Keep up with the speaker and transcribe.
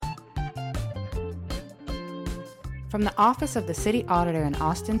From the Office of the City Auditor in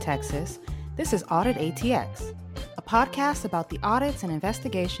Austin, Texas, this is Audit ATX, a podcast about the audits and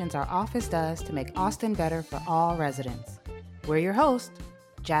investigations our office does to make Austin better for all residents. We're your hosts,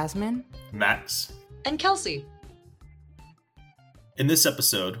 Jasmine, Max, and Kelsey. In this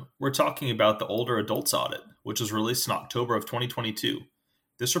episode, we're talking about the Older Adults Audit, which was released in October of 2022.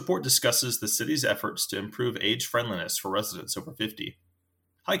 This report discusses the city's efforts to improve age friendliness for residents over 50.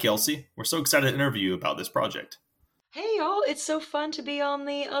 Hi, Kelsey. We're so excited to interview you about this project. Hey, y'all. It's so fun to be on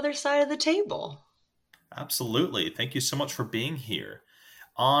the other side of the table. Absolutely. Thank you so much for being here.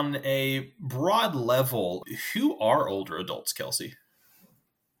 On a broad level, who are older adults, Kelsey?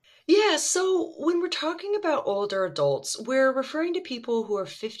 Yeah, so when we're talking about older adults, we're referring to people who are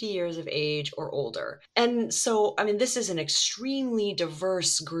 50 years of age or older. And so, this is an extremely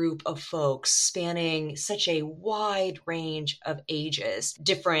diverse group of folks spanning such a wide range of ages,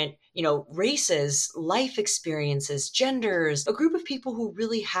 different, races, life experiences, genders, a group of people who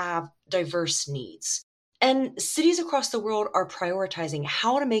really have diverse needs. And cities across the world are prioritizing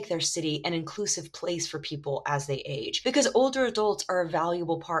how to make their city an inclusive place for people as they age, because older adults are a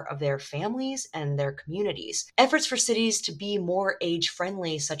valuable part of their families and their communities. Efforts for cities to be more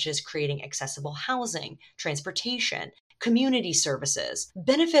age-friendly, such as creating accessible housing, transportation, community services,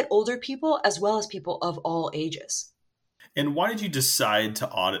 benefit older people as well as people of all ages. And why did you decide to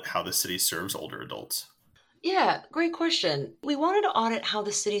audit how the city serves older adults? Yeah, great question. We wanted to audit how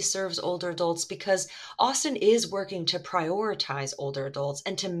the city serves older adults because Austin is working to prioritize older adults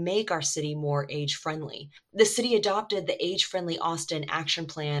and to make our city more age-friendly. The city adopted the Age-Friendly Austin Action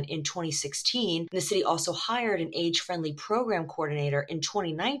Plan in 2016. The city also hired an age-friendly program coordinator in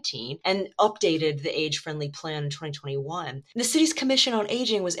 2019 and updated the age-friendly plan in 2021. The city's Commission on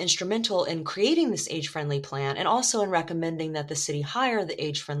Aging was instrumental in creating this age-friendly plan and also in recommending that the city hire the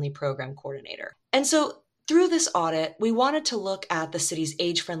age-friendly program coordinator. And so through this audit, we wanted to look at the city's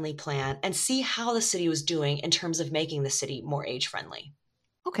age-friendly plan and see how the city was doing in terms of making the city more age-friendly.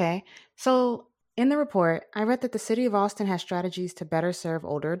 Okay, so in the report, I read that the City of Austin has strategies to better serve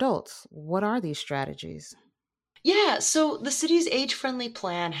older adults. What are these strategies? Yeah, so the city's age-friendly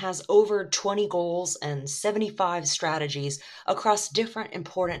plan has over 20 goals and 75 strategies across different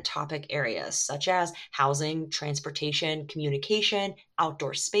important topic areas, such as housing, transportation, communication,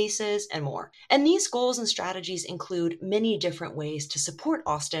 outdoor spaces, and more. And these goals and strategies include many different ways to support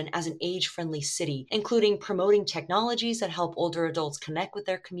Austin as an age-friendly city, including promoting technologies that help older adults connect with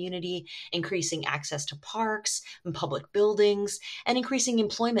their community, increasing access to parks and public buildings, and increasing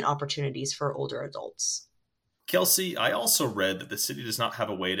employment opportunities for older adults. Kelsey, I also read that the city does not have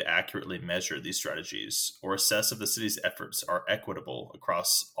a way to accurately measure these strategies or assess if the city's efforts are equitable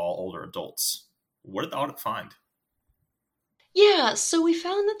across all older adults. What did the audit find? Yeah, so we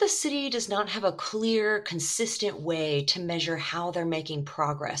found that the city does not have a clear, consistent way to measure how they're making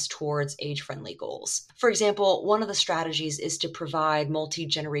progress towards age-friendly goals. For example, one of the strategies is to provide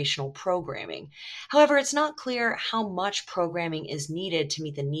multi-generational programming. However, it's not clear how much programming is needed to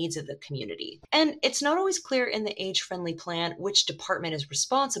meet the needs of the community. And it's not always clear in the age-friendly plan which department is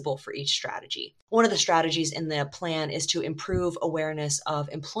responsible for each strategy. One of the strategies in the plan is to improve awareness of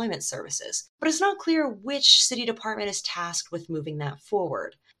employment services, but it's not clear which city department is tasked with moving that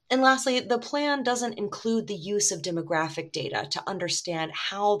forward. And lastly, the plan doesn't include the use of demographic data to understand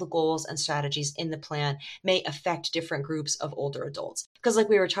how the goals and strategies in the plan may affect different groups of older adults. Because like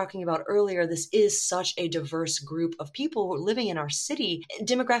we were talking about earlier, this is such a diverse group of people who are living in our city.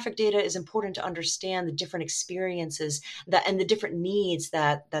 Demographic data is important to understand the different experiences and the different needs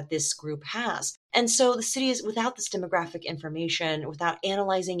that this group has. And so the city is, without this demographic information, without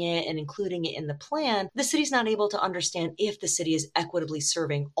analyzing it and including it in the plan, the city's not able to understand if the city is equitably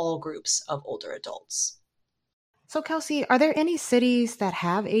serving all groups of older adults. So, Kelsey, are there any cities that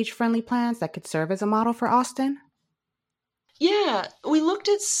have age-friendly plans that could serve as a model for Austin? Yeah, we looked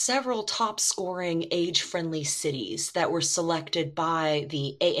at several top scoring age-friendly cities that were selected by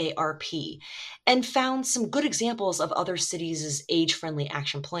the AARP and found some good examples of other cities' age-friendly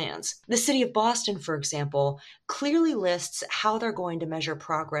action plans. The city of Boston, for example, clearly lists how they're going to measure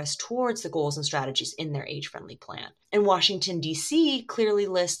progress towards the goals and strategies in their age-friendly plan. And Washington, D.C. clearly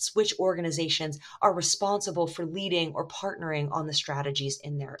lists which organizations are responsible for leading or partnering on the strategies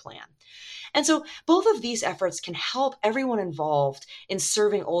in their plan. And so both of these efforts can help everyone involved in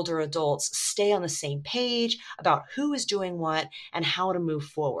serving older adults stay on the same page about who is doing what and how to move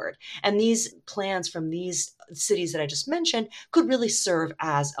forward. And these plans from these cities that I just mentioned could really serve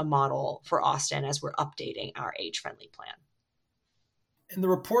as a model for Austin as we're updating our age-friendly plan. And the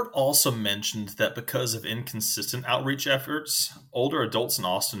report also mentioned that because of inconsistent outreach efforts, older adults in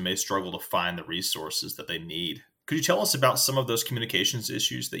Austin may struggle to find the resources that they need. Could you tell us about some of those communications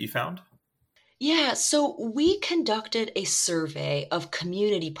issues that you found? Yeah, so we conducted a survey of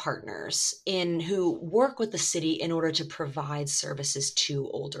community partners who work with the city in order to provide services to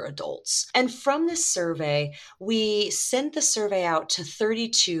older adults. And from this survey, we sent the survey out to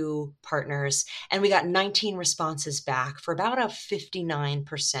 32 partners and we got 19 responses back for about a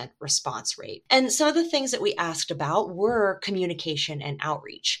 59% response rate. And some of the things that we asked about were communication and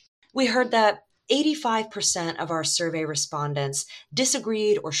outreach. We heard that 85% of our survey respondents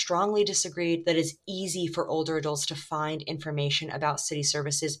disagreed or strongly disagreed that it's easy for older adults to find information about city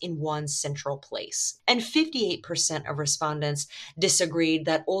services in one central place. And 58% of respondents disagreed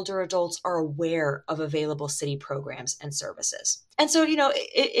that older adults are aware of available city programs and services. And so,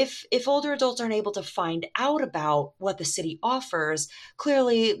 if older adults aren't able to find out about what the city offers,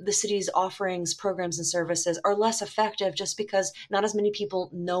 clearly the city's offerings, programs, and services are less effective just because not as many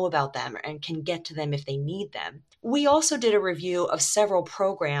people know about them and can get to them if they need them. We also did a review of several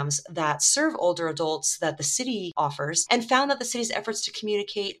programs that serve older adults that the city offers and found that the city's efforts to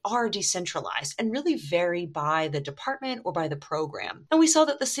communicate are decentralized and really vary by the department or by the program. And we saw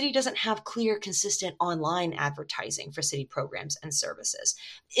that the city doesn't have clear, consistent online advertising for city programs and services.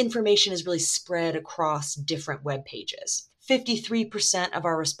 Information is really spread across different web pages. 53% of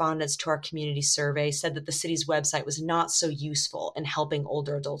our respondents to our community survey said that the city's website was not so useful in helping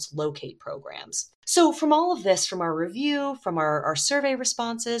older adults locate programs. So from all of this, from our review, from our survey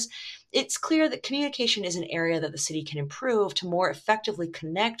responses, it's clear that communication is an area that the city can improve to more effectively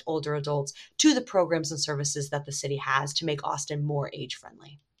connect older adults to the programs and services that the city has to make Austin more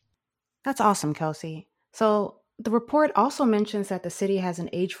age-friendly. That's awesome, Kelsey. So the report also mentions that the city has an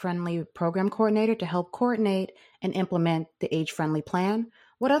age-friendly program coordinator to help coordinate and implement the age-friendly plan.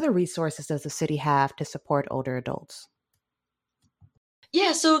 What other resources does the city have to support older adults?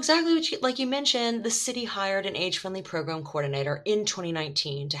 Yeah, so exactly like you mentioned, the city hired an age-friendly program coordinator in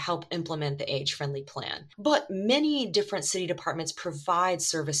 2019 to help implement the age-friendly plan. But many different city departments provide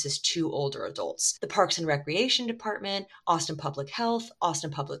services to older adults. The Parks and Recreation Department, Austin Public Health,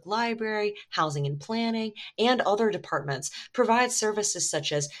 Austin Public Library, Housing and Planning, and other departments provide services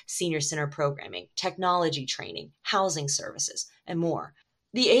such as senior center programming, technology training, housing services, and more.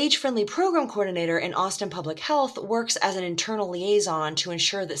 The age-friendly program coordinator in Austin Public Health works as an internal liaison to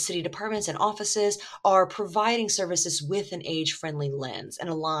ensure that city departments and offices are providing services with an age-friendly lens and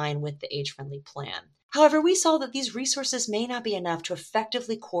align with the age-friendly plan. However, we saw that these resources may not be enough to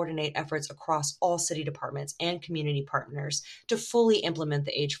effectively coordinate efforts across all city departments and community partners to fully implement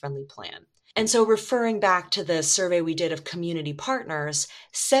the age-friendly plan. And so referring back to the survey we did of community partners,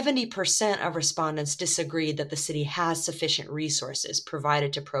 70% of respondents disagreed that the city has sufficient resources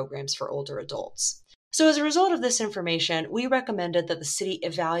provided to programs for older adults. So as a result of this information, we recommended that the city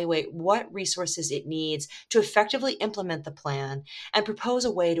evaluate what resources it needs to effectively implement the plan and propose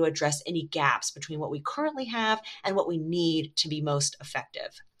a way to address any gaps between what we currently have and what we need to be most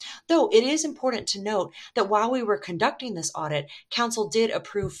effective. Though it is important to note that while we were conducting this audit, Council did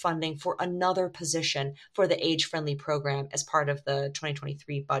approve funding for another position for the age-friendly program as part of the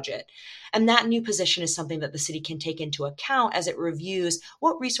 2023 budget. And that new position is something that the city can take into account as it reviews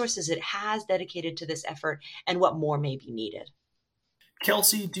what resources it has dedicated to this effort and what more may be needed.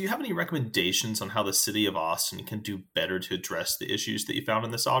 Kelsey, do you have any recommendations on how the city of Austin can do better to address the issues that you found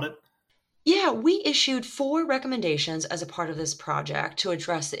in this audit? Yeah, we issued 4 recommendations as a part of this project to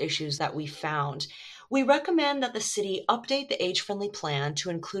address the issues that we found. We recommend that the city update the age-friendly plan to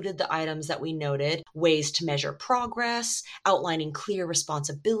include the items that we noted, ways to measure progress, outlining clear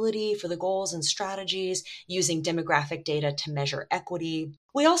responsibility for the goals and strategies, using demographic data to measure equity.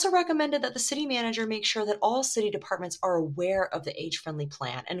 We also recommended that the city manager make sure that all city departments are aware of the age-friendly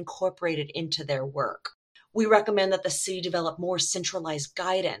plan and incorporate it into their work. We recommend that the city develop more centralized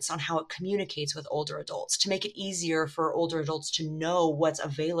guidance on how it communicates with older adults to make it easier for older adults to know what's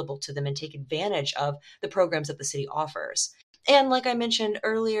available to them and take advantage of the programs that the city offers. And like I mentioned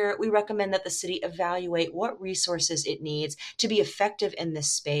earlier, we recommend that the city evaluate what resources it needs to be effective in this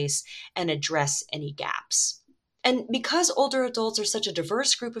space and address any gaps. And because older adults are such a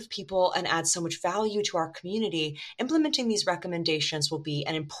diverse group of people and add so much value to our community, implementing these recommendations will be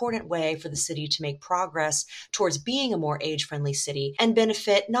an important way for the city to make progress towards being a more age-friendly city and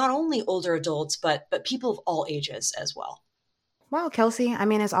benefit not only older adults, but people of all ages as well. Well, Kelsey,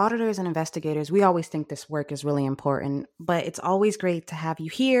 as auditors and investigators, we always think this work is really important, but it's always great to have you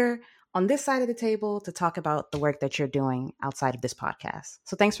here on this side of the table to talk about the work that you're doing outside of this podcast.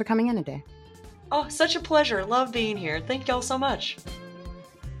 So thanks for coming in today. Oh, such a pleasure. Love being here. Thank y'all so much.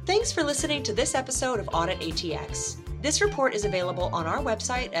 Thanks for listening to this episode of Audit ATX. This report is available on our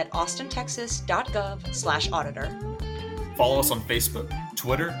website at austintexas.gov/auditor. Follow us on Facebook,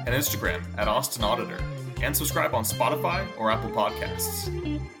 Twitter, and Instagram at Austin Auditor, and subscribe on Spotify or Apple Podcasts.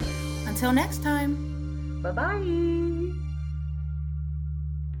 Until next time. Bye-bye.